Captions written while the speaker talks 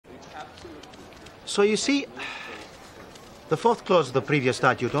So you see, the fourth clause of the previous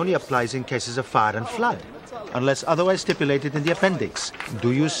statute only applies in cases of fire and flood, unless otherwise stipulated in the appendix.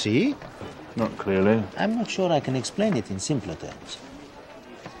 Do you see? Not clearly. I'm not sure I can explain it in simpler terms.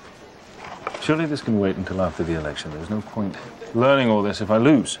 Surely this can wait until after the election. There's no point learning all this if I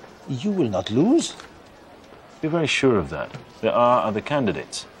lose. You will not lose. Be very sure of that. There are other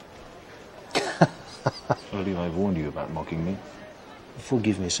candidates. I believe I warned you about mocking me.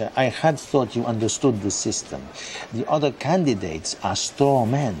 Forgive me, sir. I had thought you understood the system. The other candidates are straw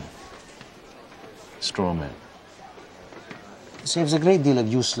men. Straw men. Saves a great deal of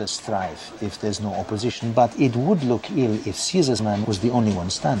useless strife if there's no opposition, but it would look ill if Caesar's man was the only one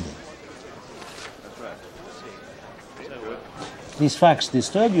standing. These facts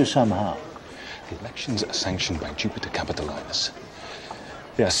disturb you somehow. The elections are sanctioned by Jupiter Capitolinus.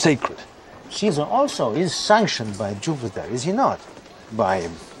 They are sacred. Caesar also is sanctioned by Jupiter, is he not? By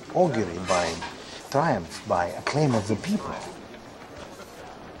augury, by triumph, by acclaim of the people.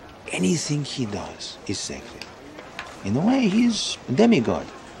 Anything he does is sacred. In a way, he is a demigod.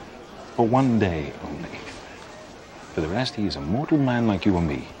 For one day only. For the rest, he is a mortal man like you and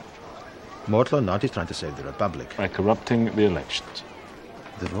me. Mortal or not, he's trying to save the Republic. By corrupting the elections.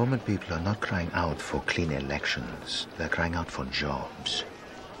 The Roman people are not crying out for clean elections. They're crying out for jobs.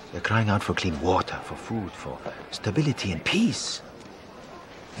 They're crying out for clean water, for food, for stability and peace.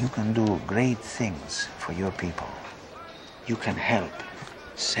 You can do great things for your people. You can help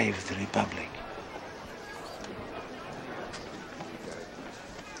save the Republic.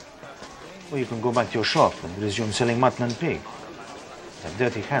 Or you can go back to your shop and resume selling mutton and pig. You have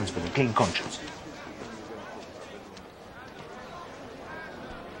dirty hands but a clean conscience.